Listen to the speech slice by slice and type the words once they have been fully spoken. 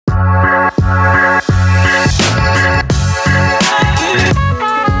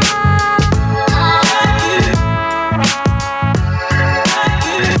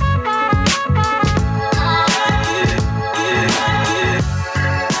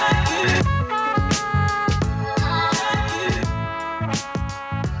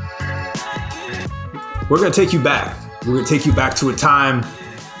we're going to take you back. We're going to take you back to a time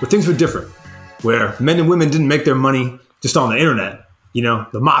where things were different, where men and women didn't make their money just on the internet. You know,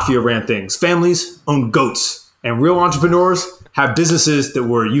 the mafia ran things. Families owned goats, and real entrepreneurs have businesses that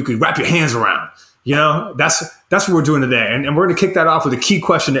were you could wrap your hands around. You know, that's what we're doing today. And we're going to kick that off with a key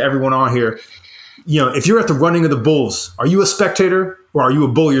question to everyone on here. You know, if you're at the running of the bulls, are you a spectator or are you a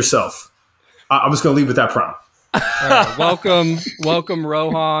bull yourself? I'm just going to leave with that prompt. Welcome,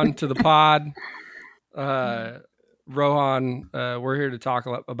 Rohan, to the pod. Rohan, we're here to talk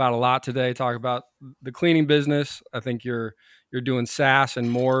about a lot today. Talk about the cleaning business. I think you're doing SaaS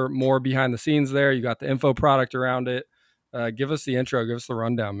and more behind the scenes there. You got the info product around it. Give us the intro. Give us the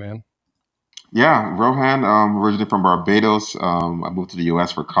rundown, man. Yeah, Rohan, originally from Barbados. I moved to the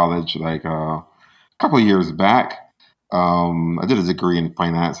U.S. for college like a couple of years back. I did a degree in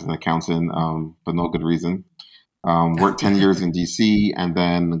finance and accounting, for no good reason. Worked 10 years in D.C. and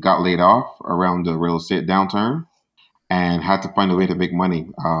then got laid off around the real estate downturn and had to find a way to make money.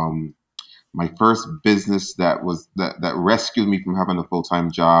 My first business that rescued me from having a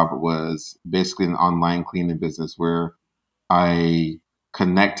full-time job was basically an online cleaning business where I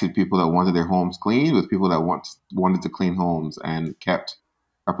connected people that wanted their homes clean with people that wanted to clean homes and kept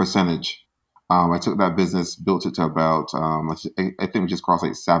a percentage. I took that business, built it to about, I think we just crossed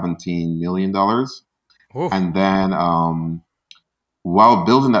like $17 million. Oof. And then while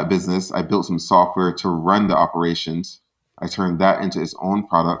building that business, I built some software to run the operations. I turned that into its own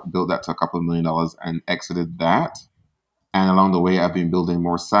product, built that to a couple of $1 million and exited that. And along the way, I've been building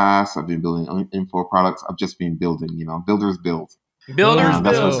more SaaS. I've been building info products. I've just been building, builders build. Builders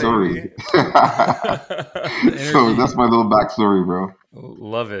That's my build. story. So that's my little backstory, bro.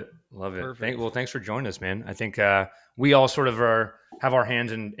 Love it. Perfect. Thanks for joining us, man. I think we all sort of have our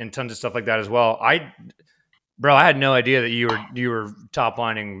hands in tons of stuff like that as well. I had no idea that you were top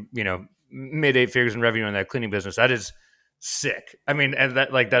lining, mid 8 figures in revenue in that cleaning business. That is sick. I mean, and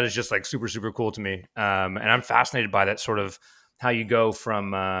that is just like super, super cool to me. And I'm fascinated by that sort of how you go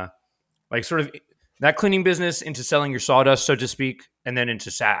from sort of that cleaning business into selling your sawdust, so to speak, and then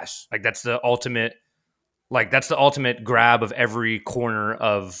into SaaS. Like that's the ultimate grab of every corner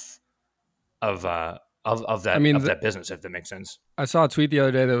of that business, if that makes sense. I saw a tweet the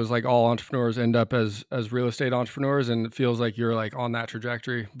other day that was like all entrepreneurs end up as real estate entrepreneurs, and it feels like you're like on that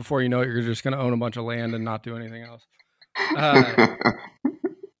trajectory. Before you know it, you're just going to own a bunch of land and not do anything else. So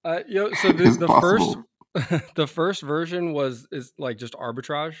the first version is like just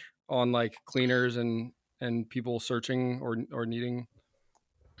arbitrage on like cleaners and people searching or needing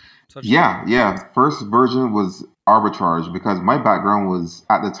such stuff. Yeah. First version was arbitrage because my background was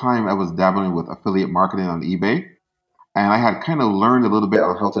at the time I was dabbling with affiliate marketing on eBay. And I had kind of learned a little bit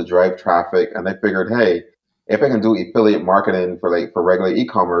on how to drive traffic. And I figured, hey, if I can do affiliate marketing for regular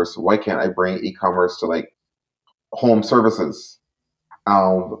e-commerce, why can't I bring e-commerce to like home services?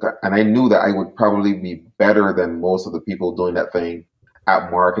 And I knew that I would probably be better than most of the people doing that thing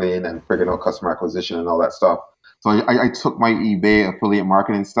at marketing and figuring out customer acquisition and all that stuff. So I took my eBay affiliate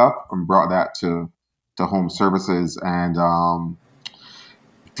marketing stuff and brought that to home services and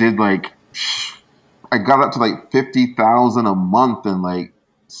did like I got up to like 50,000 a month in like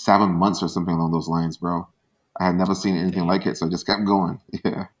 7 months or something along those lines, bro. I had never seen anything like it, so I just kept going.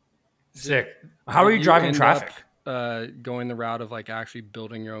 Yeah. Sick. How are you driving traffic? Going the route of like actually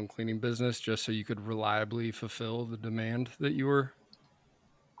building your own cleaning business just so you could reliably fulfill the demand that you were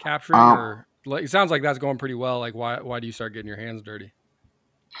capturing, or like it sounds like that's going pretty well. Like why do you start getting your hands dirty?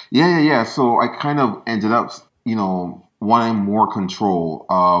 Yeah. So I kind of ended up, wanting more control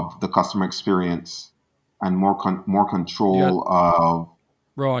of the customer experience and more control of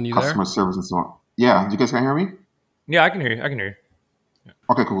Rohan, you customer there? service and so on. Yeah, you guys can hear me? Yeah, I can hear you.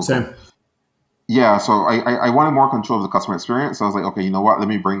 Okay, cool. Same. Yeah, so I wanted more control of the customer experience. So I was like, okay, you know what? Let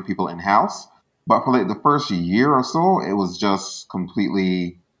me bring people in-house. But for like the first year or so, it was just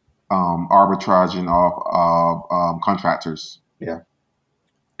completely arbitraging of contractors. Yeah.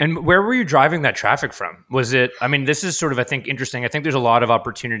 And where were you driving that traffic from? Was it, this is sort of, I think, interesting. I think there's a lot of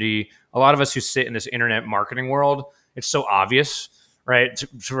opportunity. A lot of us who sit in this internet marketing world, it's so obvious, right?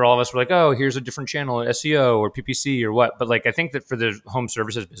 For all of us, we're like, oh, here's a different channel, SEO or PPC or what. But like, I think that for the home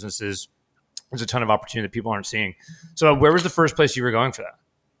services businesses, there's a ton of opportunity that people aren't seeing. So where was the first place you were going for that?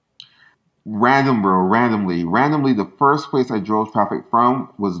 Randomly, the first place I drove traffic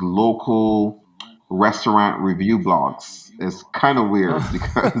from was local restaurant review blogs. It's kind of weird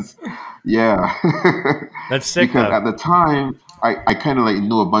because, yeah. That's sick. Because though. at the time, I kind of like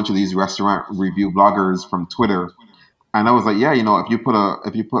knew a bunch of these restaurant review bloggers from Twitter, and I was like, yeah, if you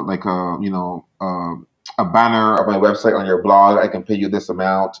put like a banner of my website on your blog, I can pay you this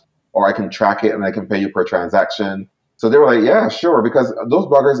amount. or I can track it and I can pay you per transaction. So they were like, yeah, sure, because those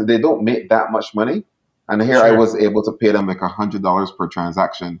bloggers, they don't make that much money. And here I Sure. was able to pay them like $100 per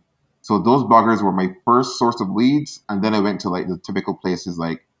transaction. So those bloggers were my first source of leads. And then I went to like the typical places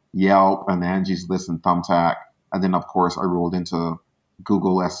like Yelp and Angie's List and Thumbtack. And then of course I rolled into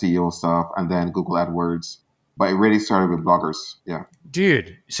Google SEO stuff and then Google AdWords. But it really started with bloggers. Yeah.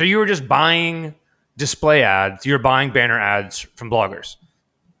 Dude, so you were just buying display ads, you were buying banner ads from bloggers,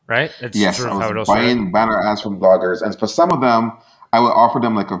 right? That's Yes, sort I of was how it all started. buying banner ads from bloggers. And for some of them, I would offer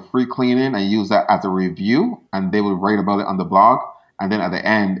them like a free cleaning and use that as a review. And they would write about it on the blog. And then at the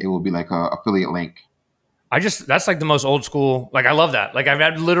end, it will be like a affiliate link. That's like the most old school. Like, I love that. Like,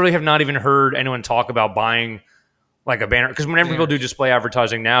 I literally have not even heard anyone talk about buying like a banner. Because whenever people do display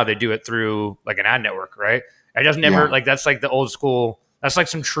advertising now, they do it through like an ad network, right? I just never, Yeah. like, that's like the old school, that's like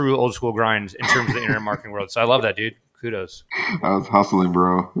some true old school grind in terms of the internet marketing world. So I love that, dude. Kudos. I was hustling,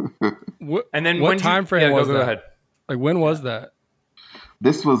 bro. And then What when time frame yeah, was go that? ahead. Like when was that?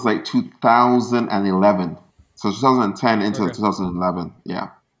 This was like 2011. So 2010 into Okay. 2011. Yeah.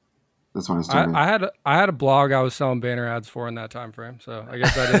 That's when it started. I had a blog I was selling banner ads for in that time frame. So I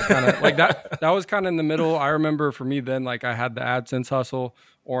guess that is kind of like that was kind of in the middle. I remember for me then, like I had the AdSense hustle,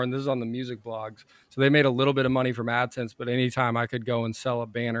 and this is on the music blogs. So they made a little bit of money from AdSense, but anytime I could go and sell a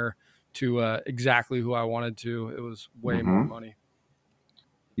banner to exactly who I wanted to, it was way more money.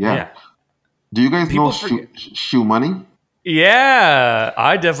 Yeah. Yeah. Do you guys People know forget- Shoe Money? Yeah,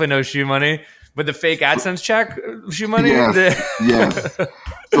 I definitely know Shoe Money. But the fake AdSense check, Shoe Money? Yes. Yes.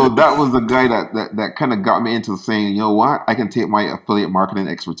 So that was the guy that kind of got me into saying, you know what, I can take my affiliate marketing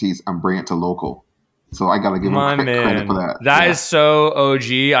expertise and bring it to local. So I got to give My him credit man, for that. that is so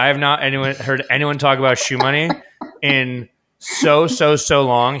OG. I have not heard anyone talk about Shoe Money in so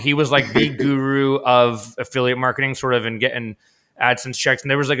long. He was like the guru of affiliate marketing, sort of, and getting AdSense checks.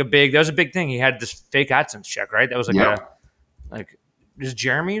 And that was a big thing. He had this fake AdSense check, right? That was like is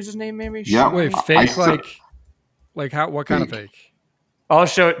Jeremy was his name, maybe? Yeah. Shoe Wait, Money? fake like how? What kind of fake? I'll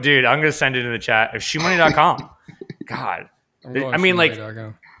show it, dude. I'm gonna send it in the chat. Shoemoney.com. God, I mean, like,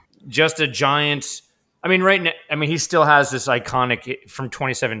 shoemoney.com. just a giant. I mean, right now, I mean, he still has this iconic from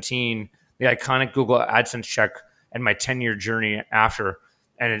 2017, the iconic Google AdSense check, and my 10-year journey after,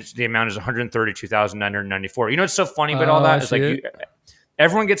 and the amount is 132,994. You know what's so funny about all I that is see like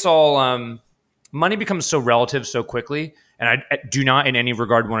everyone gets all money becomes so relative so quickly, and I do not in any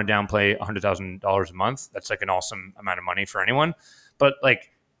regard want to downplay $100,000 a month. That's like an awesome amount of money for anyone, but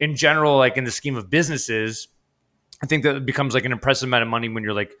like in general, like in the scheme of businesses, I think that it becomes like an impressive amount of money when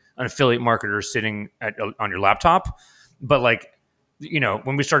you're like an affiliate marketer sitting on your laptop. But like, you know,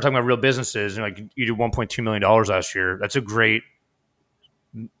 when we start talking about real businesses, and like you did $1.2 million last year, that's a great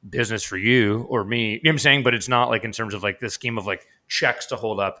business for you or me. You know what I'm saying? But it's not like in terms of like the scheme of like checks to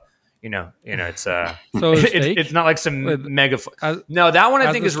hold up. You know, it's So it's fake? it's not like some Wait, mega. as- No, that one I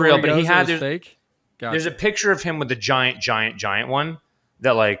As think the is real. story But he goes, had it was fake. Gotcha. there's a picture of him with the giant one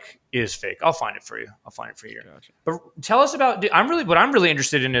that like is fake. I'll find it for you. Gotcha. But tell us about. What I'm really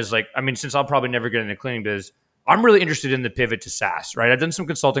interested in is like, I mean, since I'll probably never get into cleaning biz, I'm really interested in the pivot to SaaS. Right, I've done some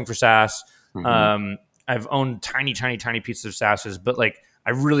consulting for SaaS. I've owned tiny pieces of SaaSes, but like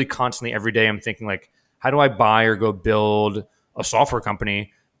I really constantly every day I'm thinking like, how do I buy or go build a software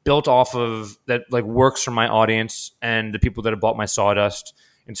company built off of that like works for my audience and the people that have bought my sawdust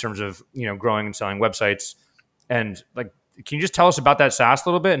in terms of, you know, growing and selling websites. And like, can you just tell us about that SaaS a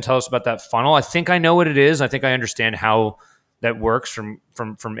little bit and tell us about that funnel? I think I know what it is. I think I understand how that works from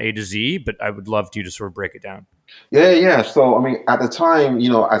A to Z, but I would love you to sort of break it down. Yeah. So I mean, at the time, you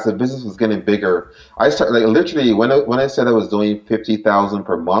know, as the business was getting bigger, I started like literally when I said I was doing 50,000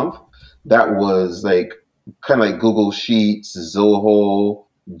 per month, that was like kind of like Google Sheets, Zoho,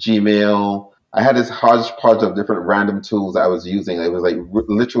 Gmail. I had this hodgepodge of different random tools that I was using. It was like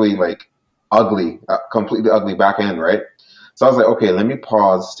literally like ugly, completely ugly back end, right? So I was like, okay, let me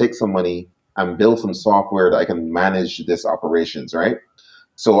pause, take some money, and build some software that I can manage this operations, right?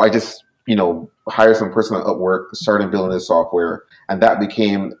 So I just, you know, hired some person at Upwork, started building this software, and that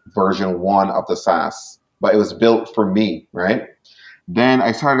became version 1 of the SaaS. But it was built for me, right? Then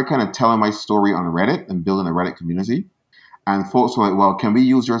I started kind of telling my story on Reddit and building a Reddit community. And folks were like, well, can we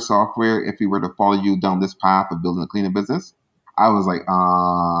use your software if we were to follow you down this path of building a cleaning business? I was like,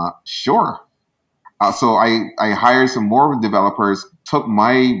 sure. So I hired some more developers, took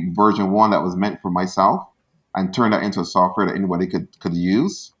my version 1 that was meant for myself and turned that into a software that anybody could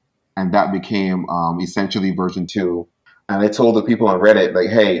use. And that became essentially version 2. And I told the people on Reddit, like,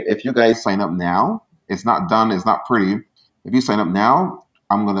 hey, if you guys sign up now, it's not done, it's not pretty. If you sign up now,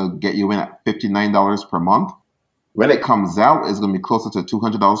 I'm going to get you in at $59 per month. When it comes out, it's going to be closer to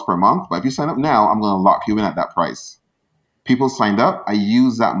 $200 per month. But if you sign up now, I'm going to lock you in at that price. People signed up. I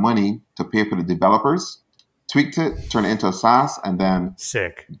used that money to pay for the developers, tweaked it, turned it into a SaaS, and then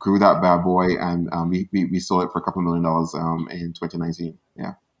Sick. grew that bad boy. And we sold it for a couple $1 million in 2019.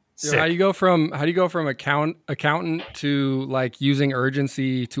 Yeah. Yo, how do you go from accountant to like using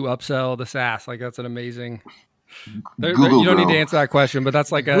urgency to upsell the SaaS? Like that's an amazing. Google, you don't need bro. to answer that question, but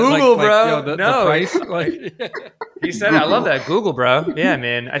that's like a Google, bro. Yo, the No. price. Like He said, I love that. Google, bro. Yeah,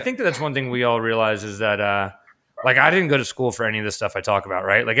 man. I think that's one thing we all realize is that, like, I didn't go to school for any of this stuff I talk about,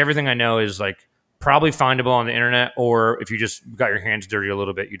 right? Like, everything I know is, like, probably findable on the internet, or if you just got your hands dirty a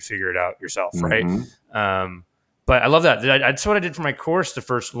little bit, you'd figure it out yourself, right? But I love that. That's what I did for my course the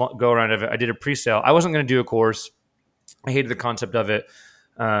first go around of it. I did a pre-sale. I wasn't going to do a course. I hated the concept of it.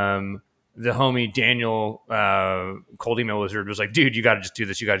 The homie Daniel, Cold Email Wizard, was like, dude, you got to just do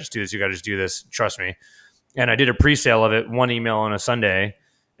this. You got to just do this. You got to just do this. Trust me. And I did a pre-sale of it, one email on a Sunday,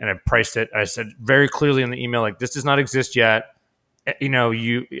 and I priced it. I said very clearly in the email, like, this does not exist yet. I'm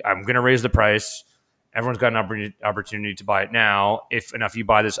going to raise the price. Everyone's got an opportunity to buy it now. If enough of you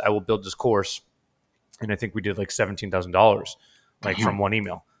buy this, I will build this course. And I think we did like $17,000, like from one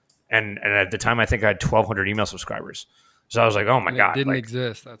email. And at the time, I think I had 1,200 email subscribers. So I was like, oh my God. It didn't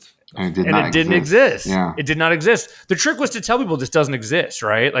exist. It didn't exist. Yeah. It did not exist. The trick was to tell people this doesn't exist,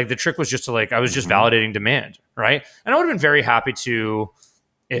 right? Like the trick was just to I was just validating demand, right? And I would have been very happy to,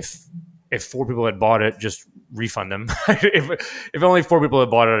 if 4 people had bought it, just refund them. if only 4 people had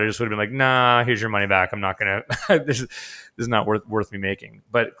bought it, I just would have been like, nah, here's your money back. I'm not going to, this is not worth me making.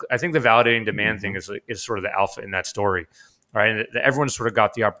 But I think the validating demand thing is sort of the alpha in that story, right? And everyone sort of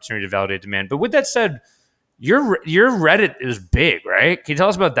got the opportunity to validate demand. But with that said, your Reddit is big, right? Can you tell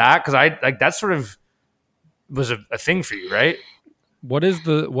us about that? Because that sort of was a thing for you, right? What is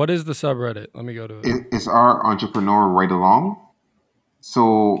the subreddit? Let me go to it. It's our entrepreneur right along.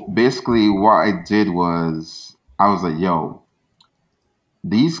 So basically, what I did was I was like, yo,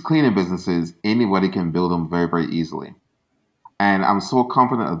 these cleaning businesses, anybody can build them very, very easily. And I'm so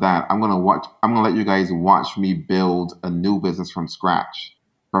confident of that. I'm gonna let you guys watch me build a new business from scratch.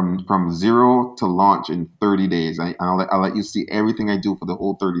 From zero to launch in 30 days. I'll let you see everything I do for the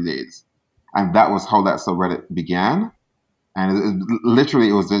whole 30 days. And that was how that subreddit began. And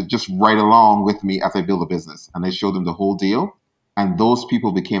it was just right along with me as I build a business. And I showed them the whole deal. And those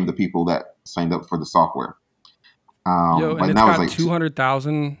people became the people that signed up for the software. And it's got like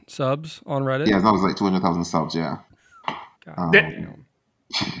 200,000 subs on Reddit? Yeah, that was like 200,000 subs, yeah.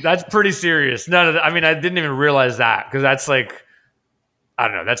 That's pretty serious. No, I mean, I didn't even realize that because that's like, I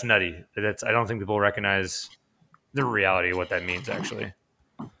don't know. That's nutty. I don't think people recognize the reality of what that means. Actually,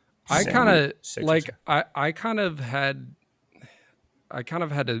 I kind of had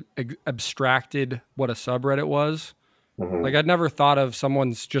abstracted what a subreddit was. Mm-hmm. Like I'd never thought of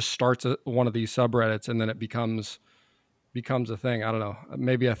someone's just starts one of these subreddits and then it becomes a thing. I don't know.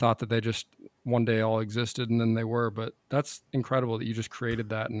 Maybe I thought that they just one day all existed and then they were. But that's incredible that you just created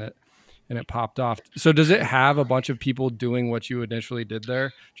that and it popped off. So does it have a bunch of people doing what you initially did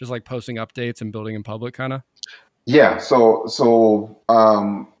there? Just like posting updates and building in public kind of? Yeah. So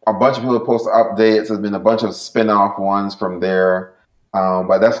a bunch of people post updates. There's been a bunch of spin-off ones from there.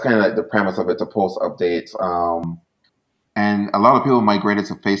 But that's kind of like the premise of it, to post updates. And a lot of people migrated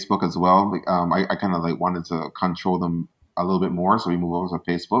to Facebook as well. I kind of like wanted to control them a little bit more. So we moved over to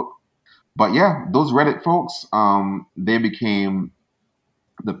Facebook. But yeah, those Reddit folks, they became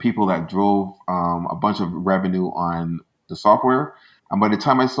the people that drove a bunch of revenue on the software. And by the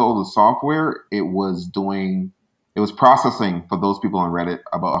time I sold the software, it was processing for those people on Reddit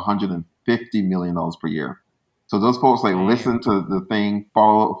about $150 million per year. So those folks listened to the thing,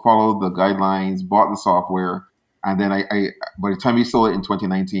 followed the guidelines, bought the software. And then by the time we sold it in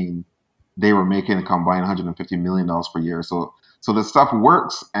 2019, they were making a combined $150 million per year. So the stuff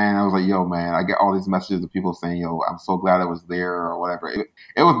works, and I was like, yo, man, I get all these messages of people saying, yo, I'm so glad I was there or whatever. It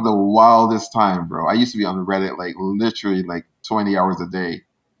was the wildest time, bro. I used to be on Reddit literally 20 hours a day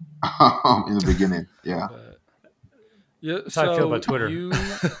in the beginning. Yeah. That's how I feel about Twitter.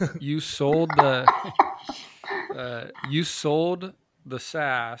 You sold the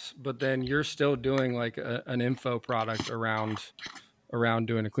SaaS, but then you're still doing like an info product around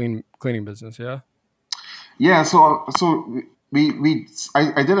doing a cleaning business, yeah? Yeah, so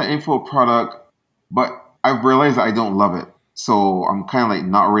I did an info product, but I've realized that I don't love it. So I'm kind of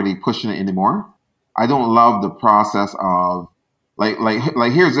not really pushing it anymore. I don't love the process of like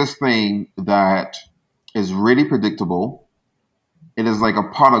here's this thing that is really predictable. It is like a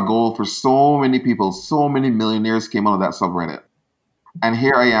pot of gold for so many people. So many millionaires came out of that subreddit. And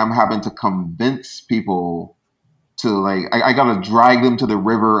here I am having to convince people to like I gotta drag them to the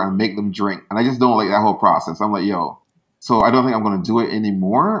river and make them drink, and I just don't like that whole process. I'm like, yo, so I don't think I'm gonna do it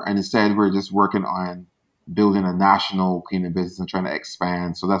anymore. And instead, we're just working on building a national cleaning business and trying to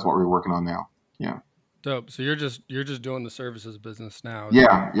expand. So that's what we're working on now. Yeah. Dope. So you're just doing the services business now is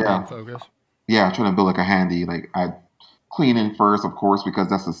Yeah, your main yeah, focus. yeah. Trying to build like a handy like I cleaning first, of course, because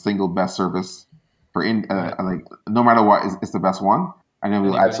that's the single best service for in Right. like no matter what, it's the best one, and then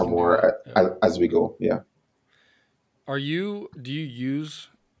we'll add Anybody some can do more that. Yeah. as we go. Yeah. Do you use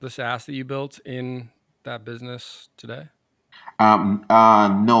the SaaS that you built in that business today?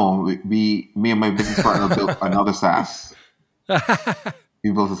 No, me and my business partner built another SaaS. That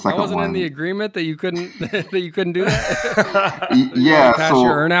We built a second wasn't in the one. agreement that you couldn't that you couldn't do that. You're already Yeah, past your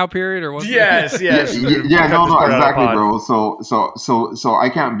so earnout period, or what's Yes, the? yes. yeah, Cut no, this no, part out of the exactly, pod. bro. So I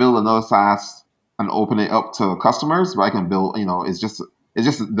can't build another SaaS and open it up to customers, but I can build. It's just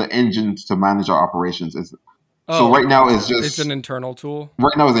the engine to manage our operations. So Oh, right now it's gotcha. It's an just internal tool.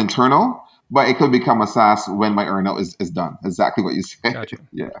 right now it's internal, but it could become a SaaS when my earnout is done. Exactly what you said. Gotcha.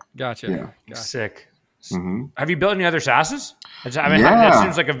 Yeah, Gotcha. yeah, Sick. hmm Have you built any other SaaSes? I mean, that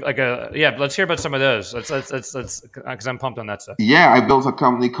seems yeah, like a yeah. Let's hear about some of those. Let's because I'm pumped on that stuff. yeah. I built a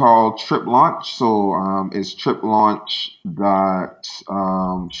company called Trip Launch. So it's Trip Launch dot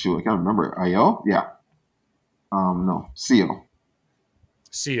shoot, I can't remember. IO, yeah, no, CO.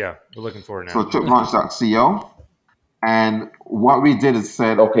 See ya. We're looking forward So now. triplaunch.co. And what we did is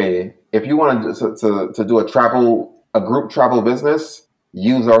said, okay, if you want to do a group travel business,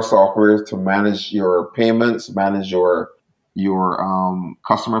 use our software to manage your payments, manage your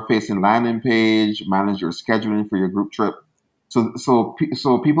customer facing landing page, manage your scheduling for your group trip. So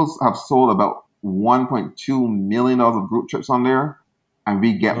people have sold about $1.2 million of group trips on there, and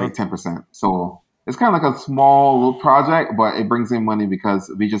we get like Huh? 10%. So it's kind of like a small little project, but it brings in money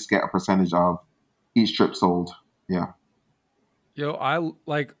because we just get a percentage of each trip sold. Yeah. Yo, I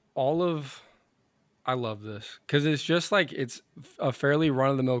love this because it's just like it's a fairly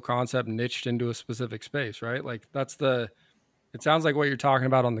run of the mill concept niched into a specific space, right? Like it sounds like what you're talking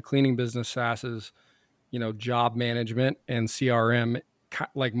about on the cleaning business SaaS is, job management and CRM,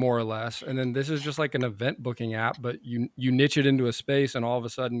 like more or less. And then this is just like an event booking app, but you niche it into a space, and all of a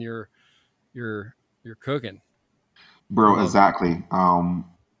sudden you're you're cooking. I Bro, love it. exactly.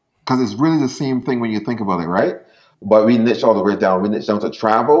 Because it's really the same thing when you think about it, right? But we niche all the way down. We niche down to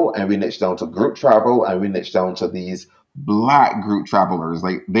travel, and we niche down to group travel, and we niche down to these black group travelers.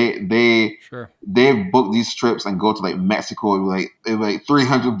 Like Sure. they book these trips and go to like Mexico with like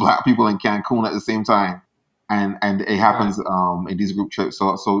 300 black people in Cancun at the same time, and it Right. happens in these group trips.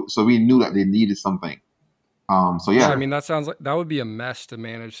 So we knew that they needed something. So Yeah, I yeah, mean that sounds like that would be a mess to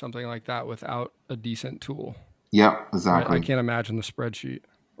manage something like that without a decent tool, yep, right? I exactly. can't imagine the spreadsheet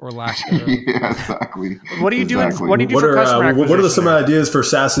or lack thereof. Yeah, exactly, What do you do? What do exactly. you do for customer What are acquisition some there? ideas for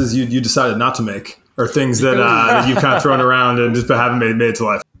SaaSes you decided not to make, or things that Yo, that you've kind of thrown around and just haven't made it to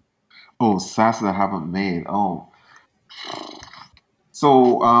life? Oh, SaaS that I haven't made. Oh,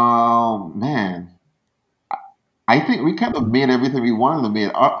 so man, I think we kind of made everything we wanted to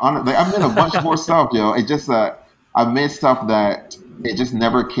make. Like, I made a bunch more stuff, yo. It just I made stuff that it just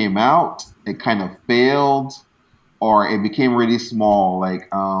never came out. It kind of failed, or it became really small. Like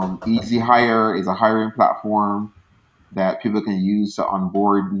Easy Hire is a hiring platform that people can use to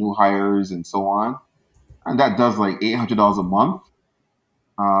onboard new hires and so on, and that does like $800 a month.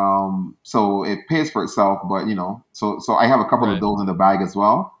 So it pays for itself, but so I have a couple of right, those in the bag as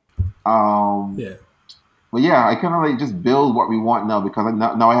well. Um, Yeah. but yeah, I kind of like just build what we want now because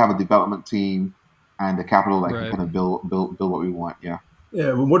now I have a development team and the capital that can right. kind of build what we want. Yeah.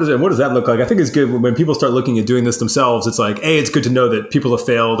 Yeah, what does that look like? I think it's good when people start looking at doing this themselves. It's like, it's good to know that people have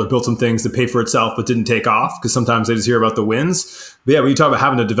failed or built some things that pay for itself but didn't take off, because sometimes they just hear about the wins. But yeah, when you talk about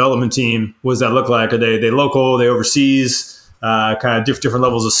having a development team, what does that look like? Are they local? Are they overseas? Kind of different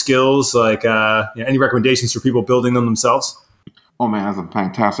levels of skills. Like, any recommendations for people building them themselves? Oh man, that's a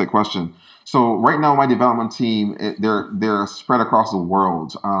fantastic question. So right now, my development team they're spread across the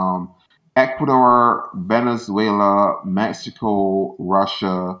world. Ecuador, Venezuela, Mexico,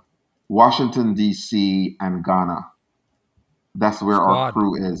 Russia, Washington D.C., and Ghana. That's where our Squad.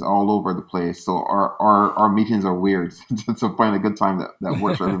 crew is all over the place. So our meetings are weird to find a good time that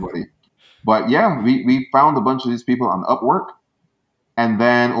works for everybody. But yeah, we found a bunch of these people on Upwork, and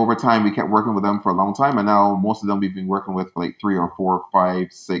then over time we kept working with them for a long time, and now most of them we've been working with for like 3 or 4, 5,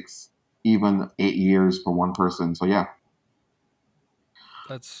 6, even 8 years for one person. So yeah.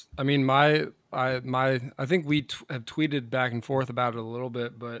 That's, I mean, I think we have tweeted back and forth about it a little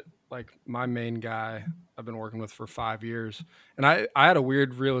bit, but like my main guy I've been working with for 5 years, and I had a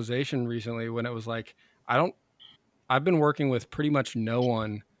weird realization recently when it was like I don't I've been working with pretty much no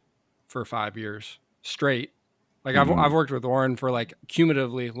one for 5 years straight. Like I've worked with Oren for like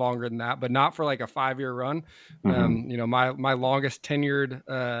cumulatively longer than that, but not for like a 5-year run. You know, my longest tenured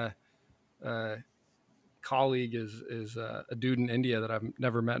colleague is a dude in India that I've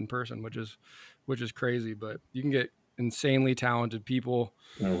never met in person, which is crazy. But you can get insanely talented people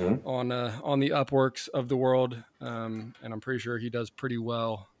on the Upworks of the world, and I'm pretty sure he does pretty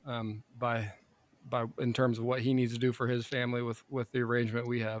well by in terms of what he needs to do for his family with the arrangement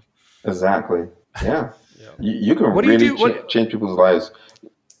we have. Exactly. Yeah. Yeah. You can What do you really do? change people's lives.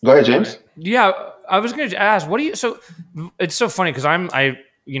 Go ahead, James. Right. Yeah, I was going to ask, what do you? So it's so funny because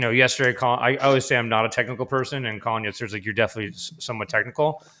yesterday, Colin, I always say I'm not a technical person, and Colin yesterday like you're definitely somewhat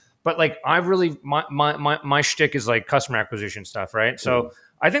technical, but like I really my shtick is like customer acquisition stuff, right? So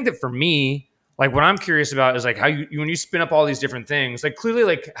I think that for me, like what I'm curious about is like how you when you spin up all these different things, like clearly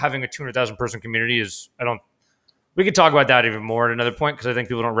like having a 200,000 person community is we could talk about that even more at another point because I think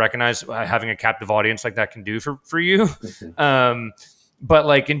people don't recognize having a captive audience like that can do for you. But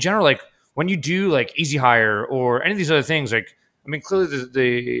like in general, like when you do like Easy Hire or any of these other things, like I mean,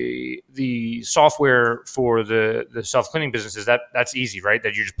 clearly the software for the self cleaning businesses that's easy, right?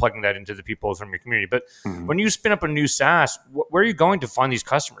 That you're just plugging that into the people from your community. But when you spin up a new SaaS, where are you going to find these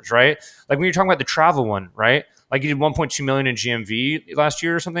customers, right? Like when you're talking about the travel one, right? Like you did 1.2 million in GMV last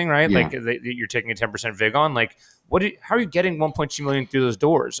year or something, right? Yeah. Like you're taking a 10% vig on. Like how are you getting 1.2 million through those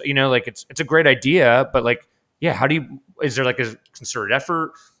doors? You know, like it's a great idea, but like, yeah, is there like a concerted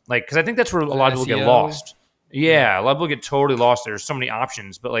effort? Like, because I think that's where a lot of people get lost. Yeah, a lot of people get totally lost. There's so many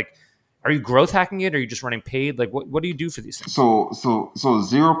options, but like, are you growth hacking it? Or are you just running paid? Like, what do you do for these things? So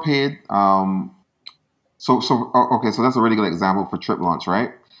zero paid. Okay, so that's a really good example for Trip Launch,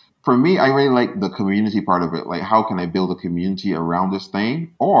 right? For me, I really like the community part of it. Like, how can I build a community around this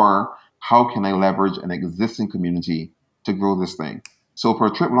thing, or how can I leverage an existing community to grow this thing? So for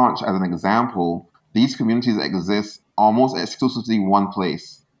Trip Launch, as an example, these communities exist almost exclusively one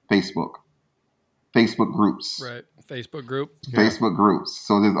place: Facebook. Facebook groups. Right. Facebook group. Facebook groups.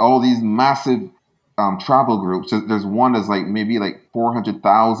 So there's all these massive travel groups. There's one that's like maybe like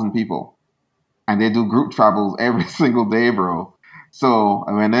 400,000 people, and they do group travels every single day, bro. So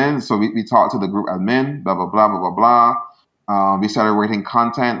I went in. So we talked to the group admin. Blah blah blah blah blah blah. We started writing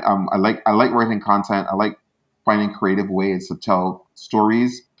content. I like writing content. I like finding creative ways to tell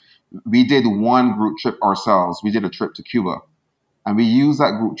stories. We did one group trip ourselves. We did a trip to Cuba, and we used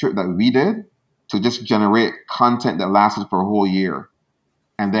that group trip that we did to just generate content that lasted for a whole year.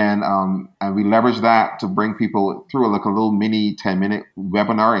 And then and we leveraged that to bring people through like a little mini 10-minute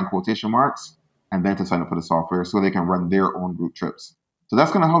webinar in quotation marks, and then to sign up for the software so they can run their own group trips. So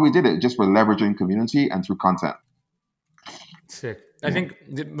that's kind of how we did it, just for leveraging community and through content. Sick. I think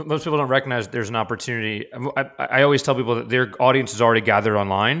most people don't recognize there's an opportunity. I always tell people that their audience is already gathered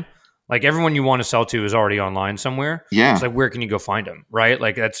online. Like everyone you want to sell to is already online somewhere. Yeah. It's like, where can you go find them? Right.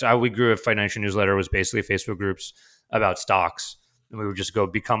 Like that's how we grew a financial newsletter, was basically Facebook groups about stocks. And we would just go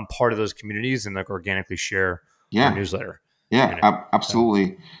become part of those communities and like organically share our newsletter. Yeah,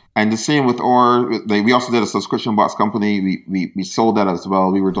 absolutely. And the same with we also did a subscription box company. We sold that as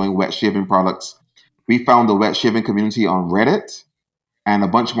well. We were doing wet shaving products. We found the wet shaving community on Reddit and a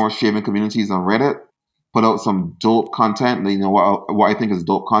bunch more shaving communities on Reddit. Put out some dope content. You know what I think is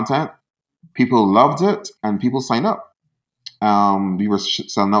dope content? People loved it, and people signed up. We were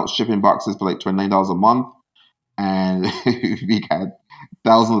selling out shipping boxes for like $29 a month, and we had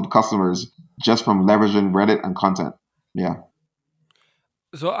thousands of customers just from leveraging Reddit and content. Yeah.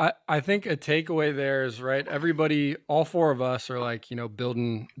 So I think a takeaway there is, right, everybody, all four of us are like, you know,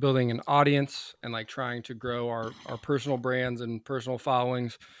 building an audience and like trying to grow our personal brands and personal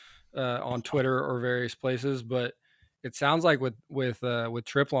followings on Twitter or various places. But it sounds like with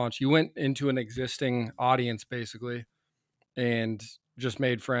Trip Launch, you went into an existing audience basically and just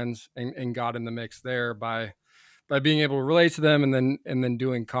made friends and got in the mix there by being able to relate to them and then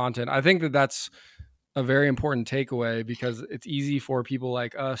doing content. I think that's a very important takeaway, because it's easy for people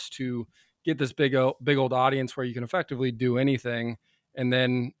like us to get this big old audience where you can effectively do anything and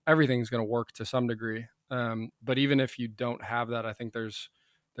then everything's going to work to some degree. But even if you don't have that, I think there's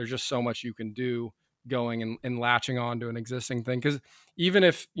just so much you can do going and latching on to an existing thing. Because even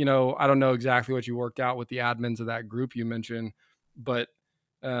if, you know, I don't know exactly what you worked out with the admins of that group you mentioned, but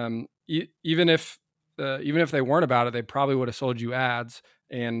even if they weren't about it, they probably would have sold you ads,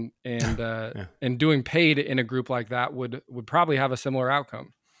 and doing paid in a group like that would probably have a similar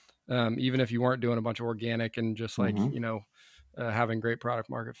outcome, even if you weren't doing a bunch of organic and just like, you know, having great product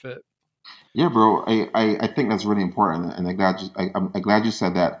market fit. Yeah, bro. I think that's really important, and I'm glad you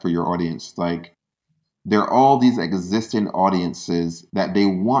said that for your audience. Like, there are all these existing audiences that they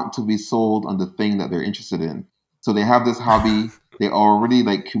want to be sold on the thing that they're interested in. So they have this hobby. They already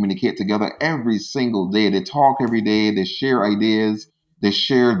like communicate together every single day. They talk every day. They share ideas. They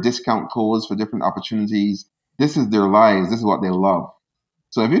share discount codes for different opportunities. This is their lives. This is what they love.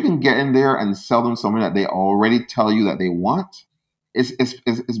 So if you can get in there and sell them something that they already tell you that they want,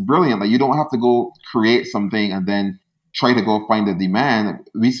 it's brilliant. Like you don't have to go create something and then try to go find the demand.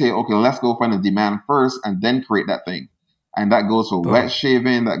 We say, okay, let's go find the demand first and then create that thing. And that goes for wet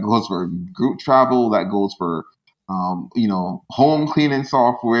shaving, that goes for group travel, that goes for home cleaning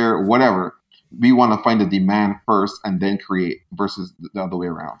software, whatever. We want to find the demand first and then create versus the other way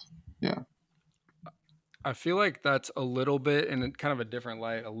around. Yeah. I feel like that's a little bit in kind of a different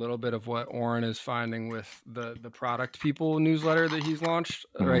light, a little bit of what Oren is finding with the Product People newsletter that he's launched,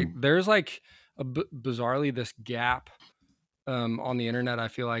 right? There's like bizarrely this gap on the internet, I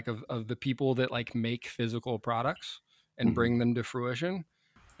feel like, of the people that like make physical products and bring them to fruition.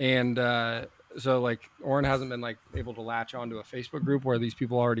 And so like Oren hasn't been like able to latch onto a Facebook group where these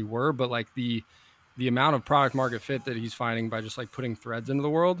people already were, but like the amount of product market fit that he's finding by just like putting threads into the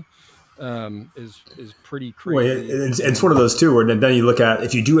world is pretty crazy. Well, it's one of those too, where then you look at,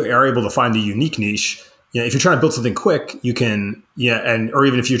 if you are able to find a unique niche, if you're trying to build something quick, you can, or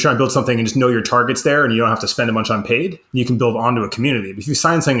even if you're trying to build something and just know your target's there and you don't have to spend a bunch on paid, you can build onto a community. But if you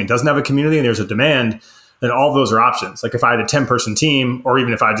sign something that doesn't have a community and there's a demand, then all those are options. Like if I had a 10-person team, or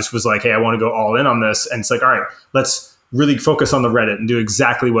even if I just was like, hey, I want to go all in on this, and it's like, all right, let's really focus on the Reddit and do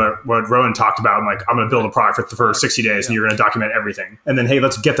exactly what Rowan talked about. I'm like, I'm going to build a product for 60 days and you're going to document everything. And then, hey,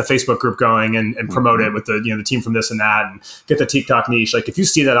 let's get the Facebook group going and promote it with the team from this and that, and get the TikTok niche. Like if you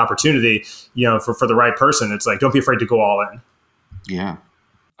see that opportunity, for the right person, it's like, don't be afraid to go all in. Yeah.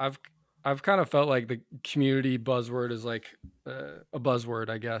 I've kind of felt like the community buzzword is like a buzzword,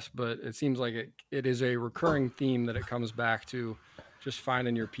 I guess, but it seems like it is a recurring theme that it comes back to. Just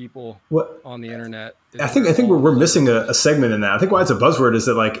finding your people on the internet. I think we're missing a segment in that. I think why it's a buzzword is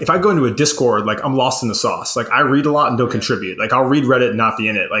that like if I go into a Discord, like I'm lost in the sauce. Like I read a lot and don't contribute. Like I'll read Reddit and not be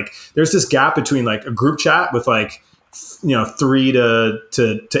in it. Like there's this gap between like a group chat with like 3 to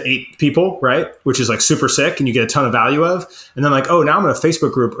 8 people, right? Which is like super sick and you get a ton of value of. And then like, oh, now I'm in a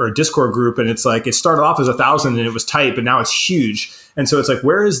Facebook group or a Discord group, and it's like it started off as 1,000 and it was tight, but now it's huge. And so it's like,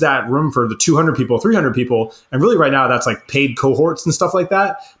 where is that room for the 200 people, 300 people? And really right now that's like paid cohorts and stuff like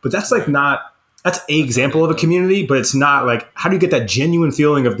that. But that's like that's an example of a community, but it's not like, how do you get that genuine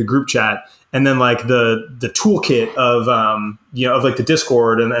feeling of the group chat? And then like the toolkit of, of like the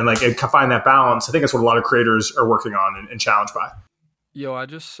Discord and like find that balance. I think that's what a lot of creators are working on and challenged by. Yo, I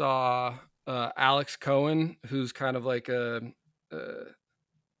just saw Alex Cohen, who's kind of like I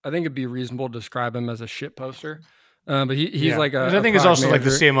think it'd be reasonable to describe him as a shit poster. But he's like I think he's also like the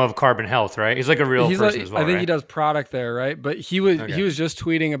CMO of Carbon Health, right? He's like a real person as well. I think right? he does product there, right? But he was just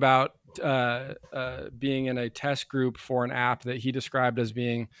tweeting about being in a test group for an app that he described as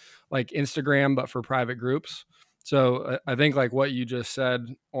being like Instagram, but for private groups. So I think like what you just said,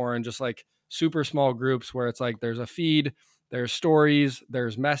 Oren, just like super small groups where it's like there's a feed, there's stories,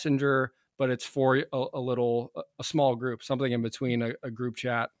 there's Messenger, but it's for a small group, something in between a group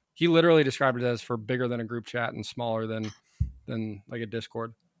chat. He literally described it as for bigger than a group chat and smaller than like a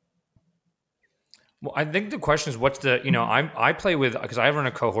Discord. Well, I think the question is, what's the, I play with, because I run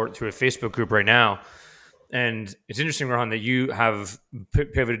a cohort through a Facebook group right now. And it's interesting, Rohan, that you have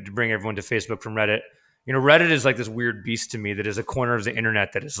pivoted to bring everyone to Facebook from Reddit. Reddit is like this weird beast to me that is a corner of the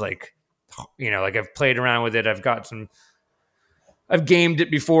internet that is like, like I've played around with it. I've gamed it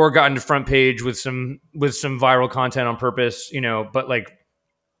before, gotten to front page with some viral content on purpose, but like,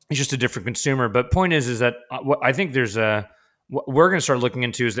 it's just a different consumer. But point is that what I think what we're going to start looking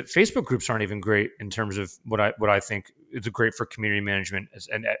into is that Facebook groups aren't even great in terms of what I think is great for community management,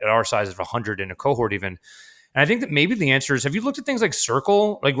 and at our size of 100 in a cohort even. And I think that maybe the answer is, have you looked at things like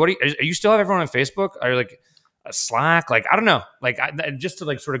Circle? Like, are you still have everyone on Facebook? Are you like Slack? Like, I don't know. Like, just to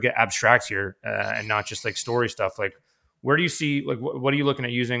like sort of get abstract here and not just like story stuff. Like, where do you see, like, what are you looking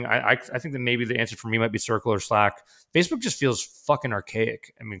at using? I think that maybe the answer for me might be Circle or Slack. Facebook just feels fucking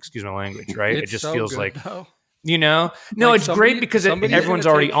archaic. I mean, excuse my language, right? It just feels good, like, though. No, like it's great because everyone's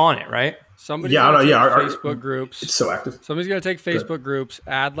already on it, right? Facebook groups. It's so active. Somebody's going to take Facebook groups,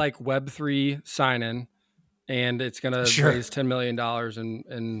 add like Web3 sign in, and it's going to raise $10 million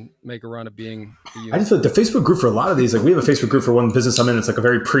and make a run at being a unit. I just feel like the Facebook group for a lot of these, like we have a Facebook group for one business I'm in. It's like a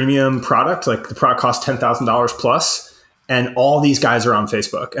very premium product. Like the product costs $10,000 plus. and all these guys are on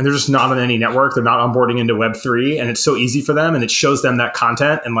Facebook, and they're just not on any network. They're not onboarding into Web3, and it's so easy for them, and it shows them that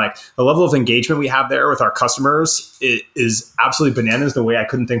content, and like the level of engagement we have there with our customers, it is absolutely bananas the way I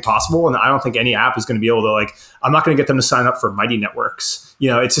couldn't think possible. And I don't think any app is going to be able to, like, I'm not going to get them to sign up for Mighty Networks. You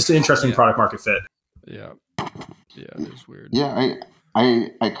know, it's just an interesting product market fit. Yeah, it is weird. Yeah,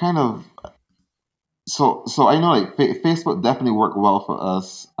 I kind of so I know like Facebook definitely worked well for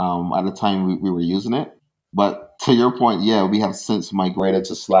us at the time we were using it. But to your point, yeah, we have since migrated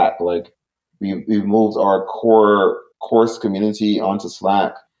to Slack. Like we've moved our core course community onto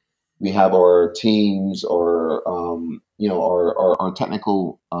Slack. We have our teams or our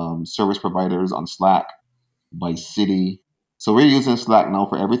technical service providers on Slack by city. So we're using Slack now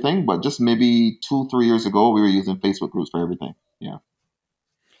for everything, but just maybe 2-3 years ago, we were using Facebook groups for everything. Yeah.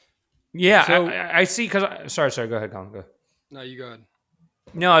 Yeah, So- I see. Because sorry, go ahead, Colin. Go. No, you go ahead.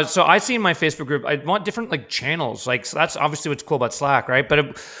 No, so I see in my Facebook group, I want different like channels. Like so that's obviously what's cool about Slack, right?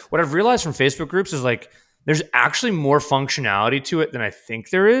 But what I've realized from Facebook groups is like there's actually more functionality to it than I think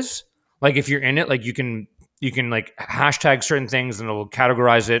there is. Like if you're in it, like you can like hashtag certain things and it'll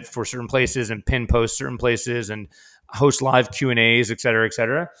categorize it for certain places and pin post certain places and host live Q&As, et cetera, et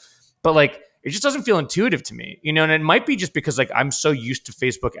cetera. But like it just doesn't feel intuitive to me, you know. And it might be just because like I'm so used to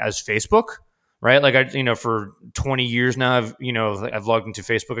Facebook as Facebook, right? Like I, for 20 years now, I've logged into a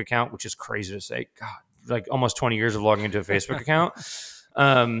Facebook account, which is crazy to say. God, like almost 20 years of logging into a Facebook account. Which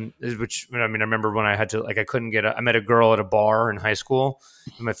I mean, I remember when I had to, like, I couldn't get. I met a girl at a bar in high school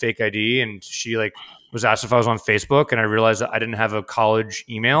with my fake ID, and she like was asked if I was on Facebook, and I realized that I didn't have a college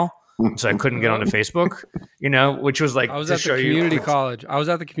email, so I couldn't get onto Facebook. You know, which was like I was to at the show you- community college. I was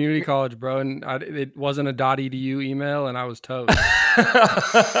at the community college, bro, and it wasn't a .edu email, and I was toast.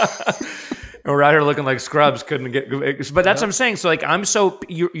 And we're out here looking like scrubs, couldn't get. But that's what I'm saying. So like, I'm so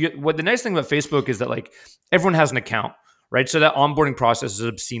what the nice thing about Facebook is that like everyone has an account, right? So that onboarding process is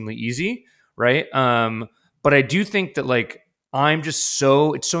obscenely easy, right? But I do think that like it's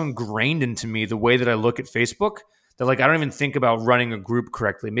so ingrained into me the way that I look at Facebook that like I don't even think about running a group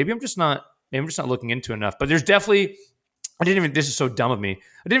correctly. Maybe I'm just not looking into enough. But there's definitely this is so dumb of me.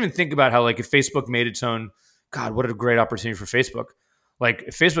 I didn't even think about how like if Facebook made its own, God, what a great opportunity for Facebook. Like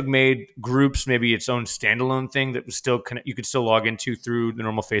if Facebook made groups, maybe its own standalone thing that was still you could still log into through the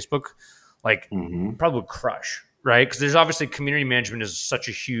normal Facebook, like probably would crush, right? Because there's obviously community management is such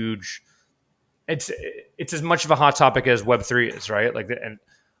a huge, it's as much of a hot topic as Web3 is, right? Like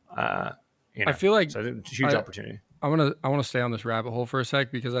I feel like so it's a huge opportunity. I want to stay on this rabbit hole for a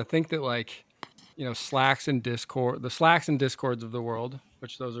sec because I think that like, Slacks and Discord, the Slacks and Discords of the world,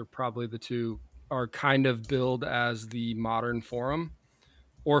 which those are probably the two, are kind of billed as the modern forum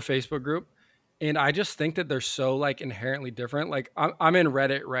or Facebook group. And I just think that they're so like inherently different. Like I'm in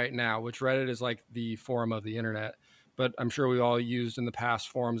Reddit right now, which Reddit is like the forum of the internet, but I'm sure we all used in the past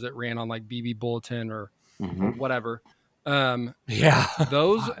forums that ran on like BB Bulletin or whatever. Yeah.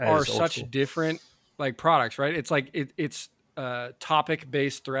 Those are is old such school. different like products, right? It's like it's topic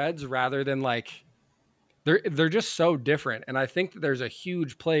based threads rather than like they're just so different. And I think that there's a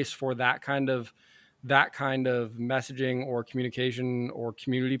huge place for that kind of messaging or communication or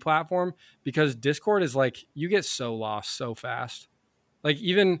community platform, because Discord is like, you get so lost so fast. Like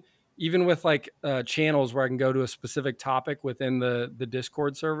even with like channels where I can go to a specific topic within the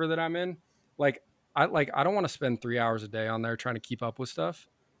Discord server that I'm in, like I don't want to spend 3 hours a day on there trying to keep up with stuff.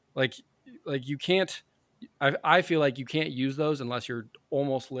 Like you can't, I feel like you can't use those unless you're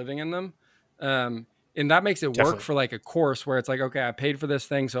almost living in them. And that makes it Definitely. work for like a course where it's like, okay, I paid for this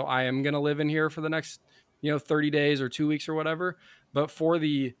thing, so I am going to live in here for the next, 30 days or 2 weeks or whatever. But for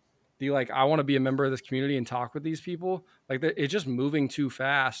the like, I want to be a member of this community and talk with these people, like it's just moving too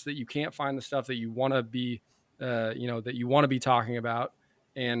fast that you can't find the stuff that you want to be, that you want to be talking about.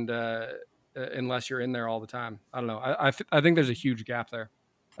 And unless you're in there all the time, I don't know. I think there's a huge gap there.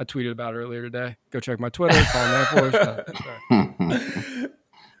 I tweeted about it earlier today. Go check my Twitter. Colin Manforce.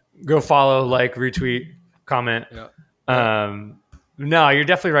 Go follow, like, retweet, comment. Yeah. No, you're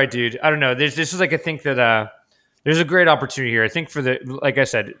definitely right, dude. I don't know. This is like, I think that there's a great opportunity here. I think for like I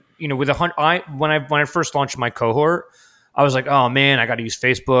said, with when I first launched my cohort, I was like, oh man, I got to use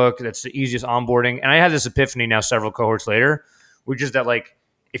Facebook. That's the easiest onboarding. And I had this epiphany now several cohorts later, which is that like,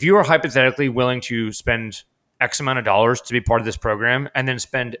 if you are hypothetically willing to spend X amount of dollars to be part of this program and then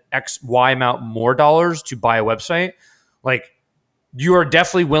spend Y amount more dollars to buy a website, like, you are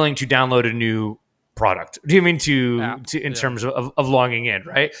definitely willing to download a new product. Do you mean in terms of logging in,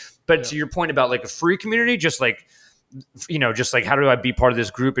 right? But to your point about like a free community, just like how do I be part of this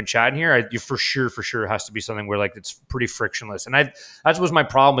group and chat in here? You for sure has to be something where like it's pretty frictionless. And that was my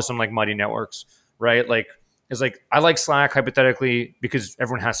problem with some like Mighty Networks, right? Like is like, I like Slack hypothetically because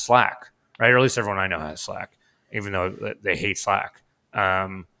everyone has Slack, right? Or at least everyone I know has Slack, even though they hate Slack.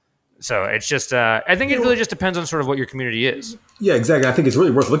 So it's just, I think it really just depends on sort of what your community is. Yeah, exactly. I think it's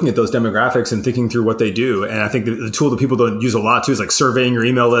really worth looking at those demographics and thinking through what they do. And I think the tool that people don't use a lot too is like surveying your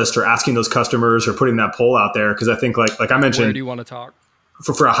email list or asking those customers or putting that poll out there. Because I think like I mentioned, Where do you want to talk?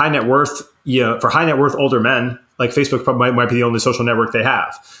 For a high net worth, for high net worth older men, like Facebook probably might be the only social network they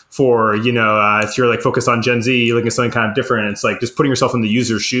have. For, if you're like focused on Gen Z, you're looking at something kind of different. It's like just putting yourself in the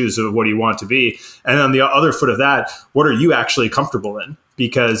user's shoes of what do you want to be. And on the other foot of that, what are you actually comfortable in?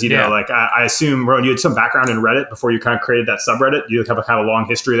 Because, I assume, Rowan, you had some background in Reddit before you kind of created that subreddit. You have a long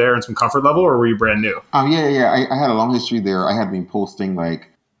history there and some comfort level, or were you brand new? Yeah. I had a long history there. I had been posting like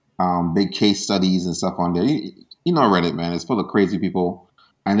big case studies and stuff on there. You know Reddit, man. It's full of crazy people.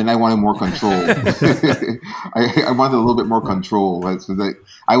 And then I wanted more control. I wanted a little bit more control. Right? So that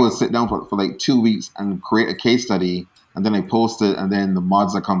I would sit down for like 2 weeks and create a case study, and then I post it, and then the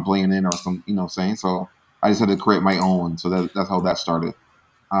mods are complaining in or some, saying. So I just had to create my own. So that's how that started.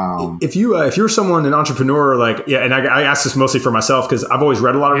 If you're someone, an entrepreneur, and I ask this mostly for myself because I've always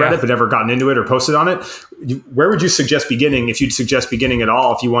read a lot of Reddit, but never gotten into it or posted on it. Where would you suggest beginning, if you'd suggest beginning at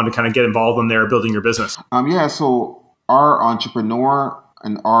all, if you wanted to kind of get involved in there building your business? So our entrepreneur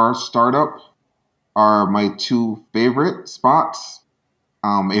and our startup are my two favorite spots.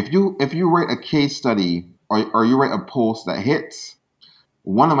 If you write a case study or you write a post that hits,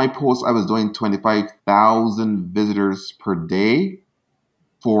 one of my posts I was doing 25,000 visitors per day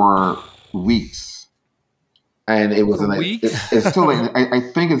for weeks, and it was it's still I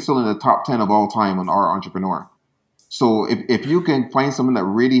think it's still in the top 10 of all time on our entrepreneur. So if you can find something that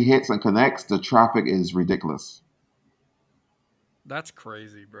really hits and connects, the traffic is ridiculous. That's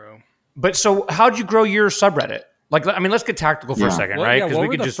crazy, bro. But so how'd you grow your subreddit? Like, I mean, let's get tactical for a second, right? Because what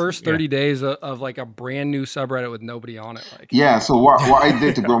were the first 30 days of like a brand new subreddit with nobody on it? So what I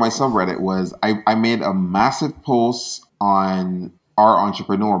did to grow my subreddit was I made a massive post on our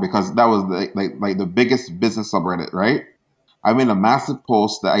entrepreneur because that was like the biggest business subreddit, right? I made a massive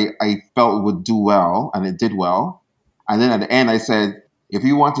post that I felt would do well, and it did well. And then at the end, I said, if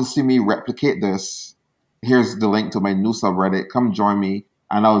you want to see me replicate this, here's the link to my new subreddit. Come join me,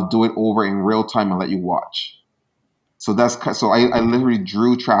 and I'll do it over in real time and let you watch. So I literally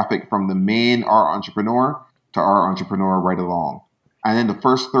drew traffic from the main Our Entrepreneur to Our Entrepreneur right along. And then the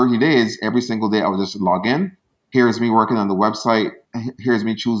first 30 days, every single day, I would just log in. Here's me working on the website. Here's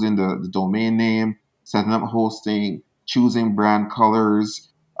me choosing the domain name, setting up hosting, choosing brand colors,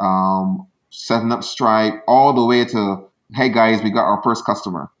 setting up Stripe, all the way to, hey guys, we got our first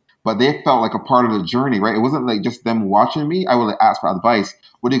customer. But they felt like a part of the journey, right? It wasn't like just them watching me. I would ask for advice.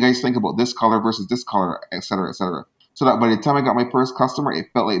 What do you guys think about this color versus this color, et cetera, et cetera. So that by the time I got my first customer, it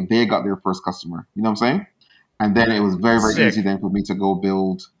felt like they got their first customer. You know what I'm saying? And then it was very, very easy then for me to go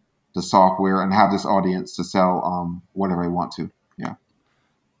build the software and have this audience to sell whatever I want to. Yeah.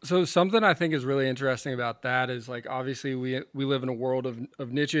 So something I think is really interesting about that is like, obviously we live in a world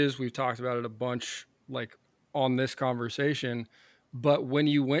of niches. We've talked about it a bunch, like on this conversation, but when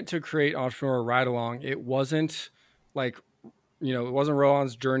you went to create Entrepreneur Ride Along, it wasn't like, it wasn't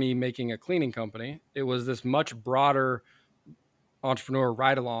Rowan's journey making a cleaning company. It was this much broader Entrepreneur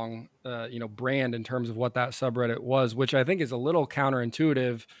Ride Along, brand in terms of what that subreddit was, which I think is a little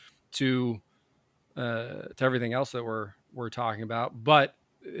counterintuitive to everything else that we're talking about. But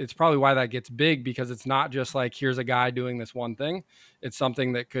it's probably why that gets big, because it's not just like, here's a guy doing this one thing. It's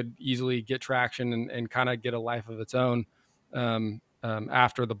something that could easily get traction and kind of get a life of its own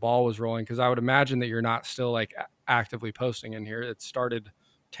after the ball was rolling. Because I would imagine that you're not still like actively posting in here. It started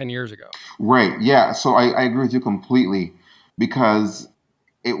 10 years ago. Right. Yeah. So I agree with you completely, because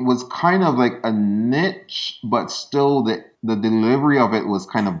it was kind of like a niche, but still the delivery of it was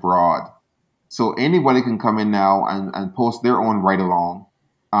kind of broad. So anybody can come in now and post their own ride along.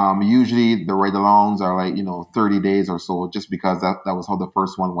 Usually the ride alongs are like, 30 days or so, just because that was how the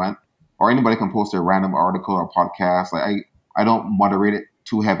first one went. Or anybody can post a random article or podcast. Like I don't moderate it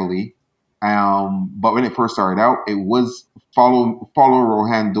too heavily. But when it first started out, it was follow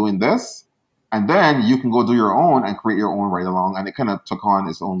Rohan doing this, and then you can go do your own and create your own ride along, and it kind of took on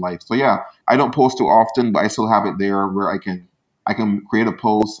its own life. So yeah, I don't post too often, but I still have it there where I can create a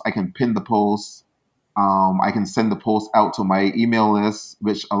post, I can pin the post, I can send the post out to my email list,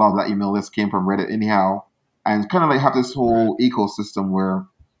 which a lot of that email list came from Reddit anyhow, and kind of like have this whole ecosystem where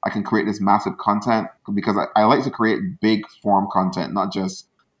I can create this massive content, because I like to create big form content, not just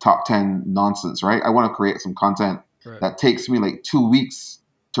top 10 nonsense, right? I want to create some content that takes me like 2 weeks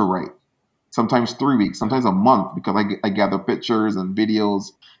to write, sometimes 3 weeks, sometimes a month, because I gather pictures and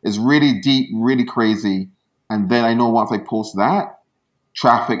videos. It's really deep, really crazy. And then I know once I post that,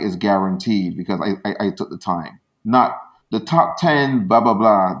 traffic is guaranteed because I took the time. Not the top 10, blah, blah,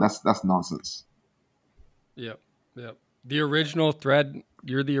 blah. That's nonsense. Yep. The original thread,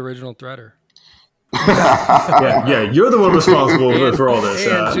 you're the original threader. yeah, you're the one responsible for all this.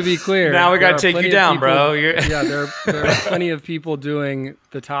 And to be clear, now we got to take you down, bro. There are plenty of people doing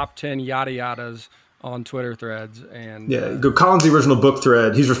the top 10 yada yadas on Twitter threads, and Colin's the original book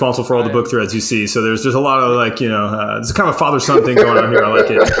thread. He's responsible for all the book threads you see. So there's a lot of it's kind of a father-son thing going on here. I like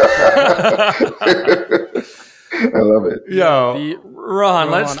it. I love it. Yo,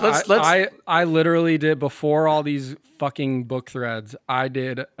 Ron, let's. I literally did, before all these fucking book threads, I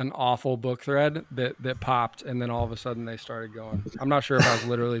did an awful book thread that popped, and then all of a sudden they started going. I'm not sure if I was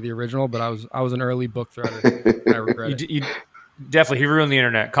literally the original, but I was an early book threader, and I regret it. Definitely, he ruined the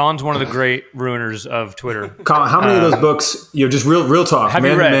internet. Colin's one of the great ruiners of Twitter. Colin, how many of those books? Just real talk,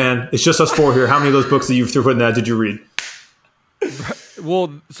 man to man. It's just us four here. How many of those books that you've put in that did you read?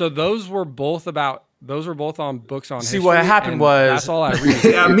 Well, so those were both on books on See, history. what happened was that's all I read.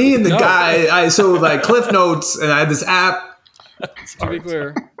 Yeah, me and the guy. So like Cliff Notes, and I had this app. To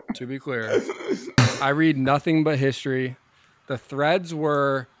be clear, I read nothing but history. The threads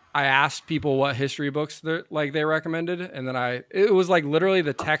were, I asked people what history books they recommended, and then it was like literally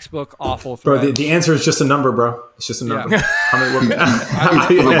the textbook awful thread. Bro, the answer is just a number, bro. It's just a number. Yeah. How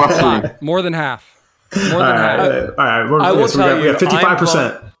many? More than half. All right. We got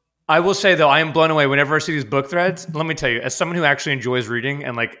 55%. I will say, though, I am blown away whenever I see these book threads. Let me tell you, as someone who actually enjoys reading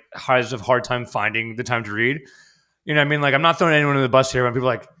and like has a hard time finding the time to read, you know what I mean? Like, I'm not throwing anyone in the bus here when people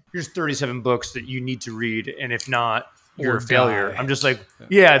are like, here's 37 books that you need to read, and if not, you're a failure. I'm just like,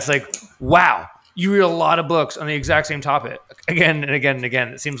 it's like, wow, you read a lot of books on the exact same topic again and again and again.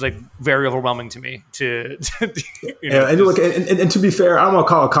 It seems like very overwhelming to me. And to be fair, I don't want to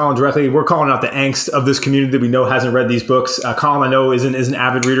call Colin directly. We're calling out the angst of this community that we know hasn't read these books. Colin, I know, is an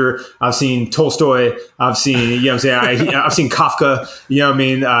avid reader. I've seen Tolstoy. I've seen, I've seen Kafka.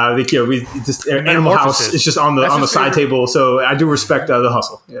 Animal House is just on the side table. So I do respect the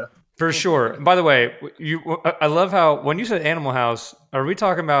hustle. Yeah. For sure. By the way, I love how when you said Animal House, are we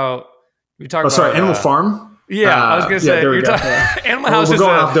talking about? Animal Farm. Yeah, I was gonna say Animal House is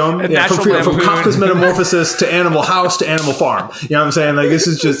going off dome. From Kafka's Metamorphosis to Animal House to Animal Farm. You know what I'm saying? Like, this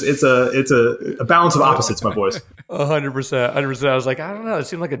is just it's a balance of opposites, my boys. 100%. I was like, I don't know. It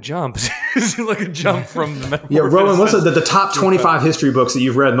seemed like a jump. It seemed like a jump from the Metamorphosis. Yeah, Rowan, what's the top 25 history books that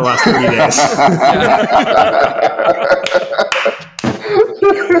you've read in the last 30 days?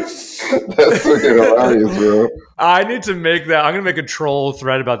 That's fucking hilarious, bro. I need to make that. I'm gonna make a troll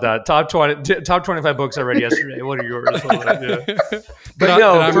thread about that. Top 25 books I read yesterday. What are yours? But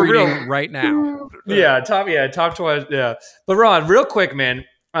I'm for real right now. Top 20. Yeah. But Ron, real quick, man.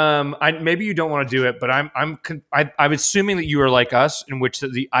 Maybe you don't want to do it, but I'm assuming that you are like us, in which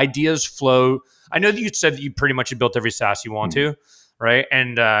the ideas flow. I know that you said that you pretty much built every SaaS you want to, right?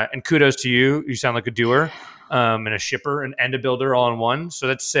 And kudos to you. You sound like a doer. And a shipper and a builder all in one. So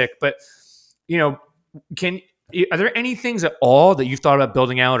that's sick. But, are there any things at all that you've thought about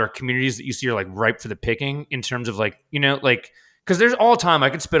building out, or communities that you see are like ripe for the picking in terms of because there's all the time I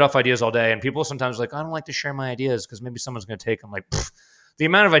could spit off ideas all day, and people sometimes are like, I don't like to share my ideas because maybe someone's going to take them. Like, the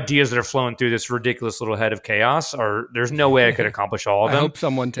amount of ideas that are flowing through this ridiculous little head of chaos there's no way I could accomplish all of them. I hope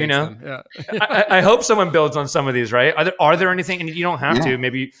someone takes them. Yeah. I hope someone builds on some of these, right? Are there anything, and you don't have to,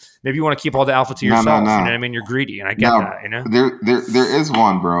 maybe you want to keep all the alpha to yourself. No. You know what I mean? You're greedy, and I get that, There is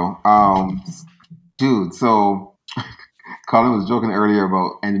one, bro. Dude, so Colin was joking earlier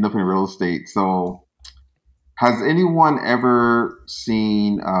about ending up in real estate. So has anyone ever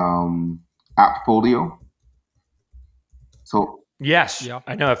seen Appfolio? So yes,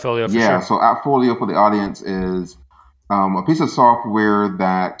 I know Appfolio for sure. So Appfolio, for the audience, is a piece of software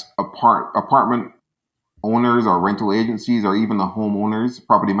that apartment owners or rental agencies or even the homeowners,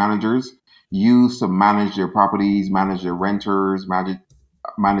 property managers, use to manage their properties, manage their renters,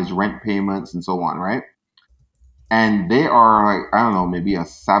 manage rent payments, and so on, right? And they are like, I don't know, maybe a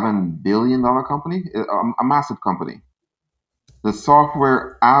 $7 billion company, a massive company. The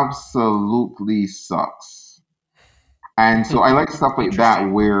software absolutely sucks. And so I like stuff like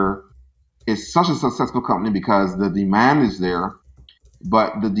that where it's such a successful company because the demand is there,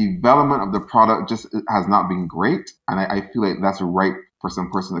 but the development of the product just has not been great. And I feel like that's right for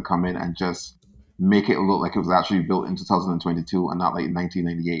some person to come in and just make it look like it was actually built in 2022 and not like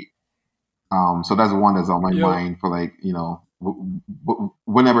 1998. So that's one that's on my mind for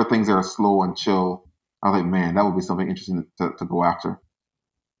whenever things are slow and chill. I was like, man, that would be something interesting to go after.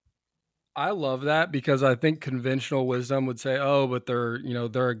 I love that because I think conventional wisdom would say, oh, but they're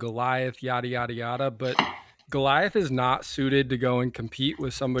a Goliath, yada, yada, yada. But Goliath is not suited to go and compete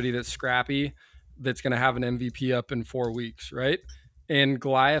with somebody that's scrappy, that's going to have an MVP up in 4 weeks, right? And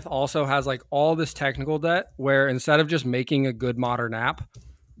Goliath also has like all this technical debt where instead of just making a good modern app,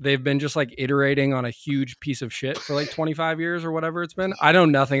 they've been just like iterating on a huge piece of shit for like 25 years or whatever it's been. I know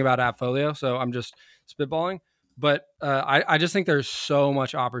nothing about Appfolio, so I'm just spitballing. But I just think there's so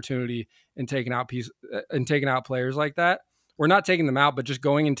much opportunity in taking out players like that. We're not taking them out, but just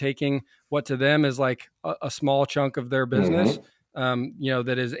going and taking what to them is like a small chunk of their business.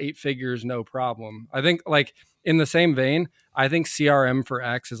 That is 8 figures, no problem. I think like in the same vein, I think CRM for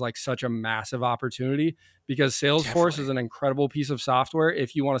X is like such a massive opportunity because Salesforce is an incredible piece of software.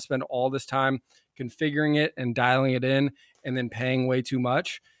 If you want to spend all this time configuring it and dialing it in and then paying way too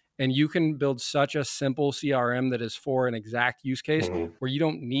much, and you can build such a simple CRM that is for an exact use case where you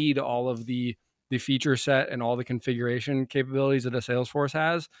don't need all of the feature set and all the configuration capabilities that a Salesforce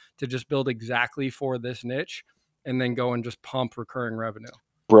has to just build exactly for this niche and then go and just pump recurring revenue.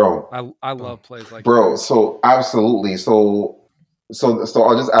 Bro, I love plays like bro. that. So absolutely. So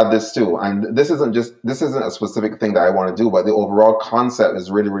I'll just add this too. And this isn't a specific thing that I want to do, but the overall concept is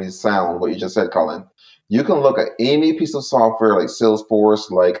really, really sound. What you just said, Colin. You can look at any piece of software like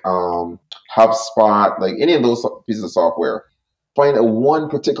Salesforce, like HubSpot, like any of those pieces of software. Find a one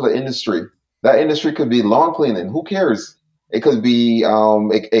particular industry. That industry could be lawn cleaning. Who cares? It could be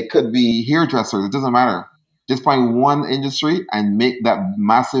it could be hairdressers. It doesn't matter. Just find one industry and make that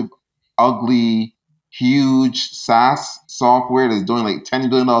massive, ugly, huge SaaS software that's doing like $10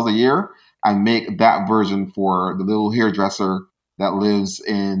 billion a year, and make that version for the little hairdresser that lives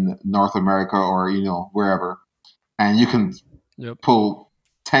in North America or wherever, and you can pull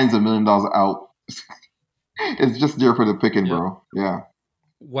tens of $1 million out. It's just there for the picking, bro. Yeah.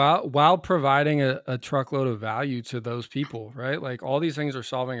 While providing a truckload of value to those people, right? Like all these things are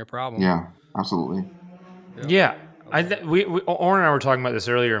solving a problem. Yeah, absolutely. Yeah. Oren and I were talking about this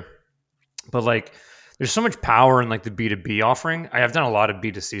earlier, but like there's so much power in like the B2B offering. I have done a lot of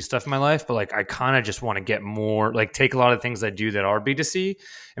B2C stuff in my life, but like I kind of just want to get more, like take a lot of things I do that are B2C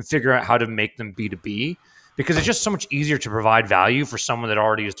and figure out how to make them B2B, because it's just so much easier to provide value for someone that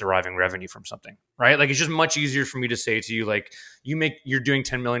already is deriving revenue from something, right? Like it's just much easier for me to say to you, like you're doing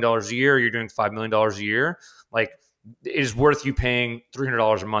 $10 million a year, or you're doing $5 million a year. Like it is worth you paying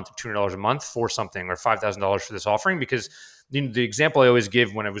 $300 a month or $200 a month for something, or $5,000 for this offering. Because the example I always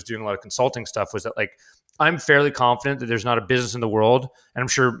give when I was doing a lot of consulting stuff was that like, I'm fairly confident that there's not a business in the world, and I'm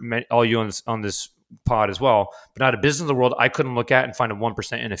sure all you on this pod as well, but not a business in the world I couldn't look at and find a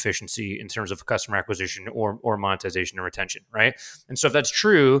 1% inefficiency in terms of customer acquisition or monetization and retention, right? And so if that's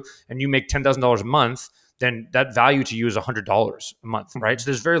true and you make $10,000 a month, then that value to you is $100 a month, right? So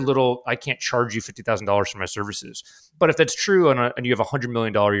there's very little, I can't charge you $50,000 for my services. But if that's true and you have a $100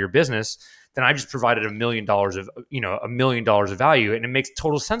 million a year business, then I just provided $1 million of, $1 million of value, and it makes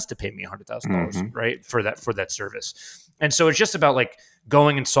total sense to pay me $100,000, right? For that service. And so it's just about like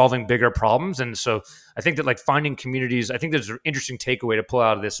going and solving bigger problems. And so I think that like finding communities, I think there's an interesting takeaway to pull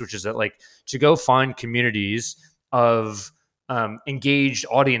out of this, which is that like to go find communities of engaged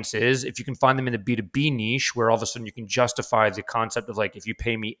audiences, if you can find them in the B2B niche, where all of a sudden you can justify the concept of like, if you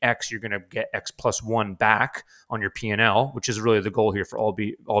pay me X, you're going to get X plus 1 back on your P&L, which is really the goal here for all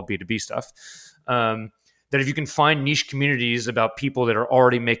B2B stuff. That if you can find niche communities about people that are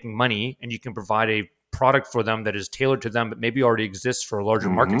already making money, and you can provide a product for them that is tailored to them, but maybe already exists for a larger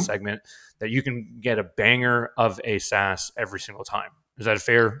market segment, that you can get a banger of a SaaS every single time. Is that a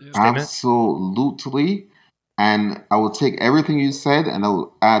fair statement? Absolutely. And I will take everything you said and I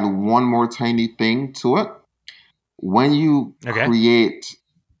will add one more tiny thing to it. When you create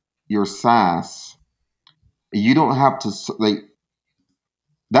your SaaS, you don't have to like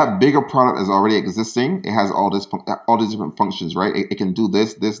that bigger product is already existing. It has all these different functions, right? It can do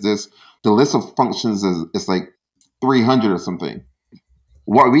this. The list of functions is like 300 or something.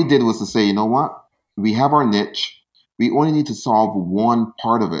 What we did was to say, you know what? We have our niche. We only need to solve one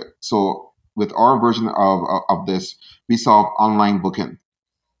part of it. So with our version of this, we solve online booking.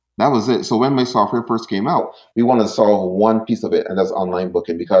 That was it. So when my software first came out, we wanted to solve one piece of it, and that's online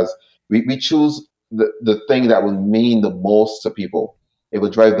booking, because we choose the thing that would mean the most to people. It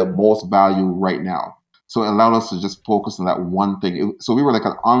would drive the most value right now. So it allowed us to just focus on that one thing. So we were like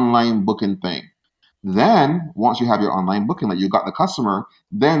an online booking thing. Then once you have your online booking, like you got the customer,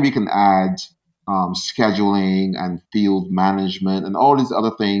 then we can add scheduling and field management and all these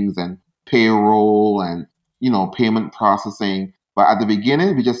other things, and payroll and payment processing. But at the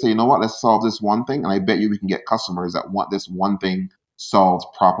beginning, we just say, you know what, let's solve this one thing, and I bet you we can get customers that want this one thing solved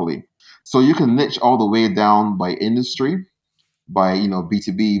properly. So you can niche all the way down by industry, by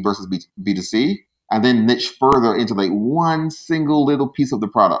B2B versus B2C, and then niche further into like one single little piece of the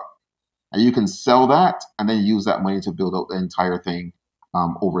product. And you can sell that and then use that money to build out the entire thing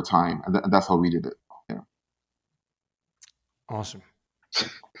over time. And that's how we did it. Yeah. Awesome.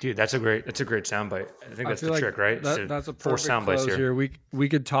 Dude, that's a great soundbite. I think that's the trick, right? That's a perfect close here. We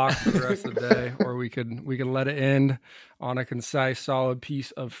could talk for the rest of the day, or we could let it end on a concise, solid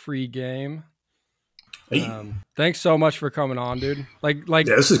piece of free game. Thanks so much for coming on, dude. Like, yeah,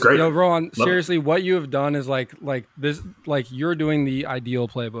 this is great. Rohan, seriously, what you have done is like this, like you're doing the ideal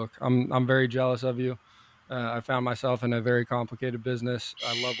playbook. I'm very jealous of you. I found myself in a very complicated business.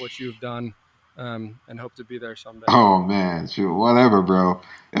 I love what you've done. And hope to be there someday. Oh man, sure, whatever, bro.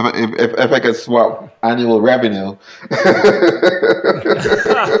 If I could swap annual revenue.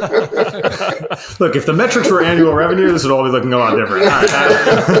 Look, if the metrics were annual revenue, this would all be looking a lot different.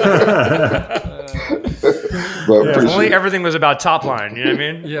 But if only everything was about top line, you know what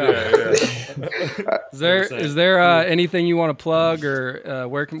I mean? Yeah. Is there anything you want to plug, or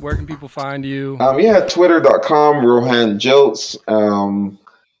where can people find you? Twitter.com, Rohan Jolts.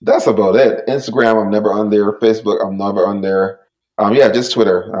 That's about it. Instagram, I'm never on there. Facebook, I'm never on there. Just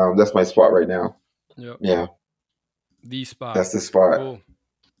Twitter. That's my spot right now. Yep. Yeah. The spot. That's the spot. Cool.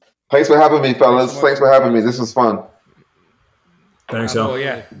 Thanks for having me, fellas. Thanks for having me. This was fun. Thanks, Al.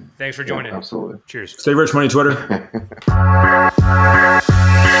 Yeah. Thanks for joining. Absolutely. Cheers. Stay Rich Money Twitter.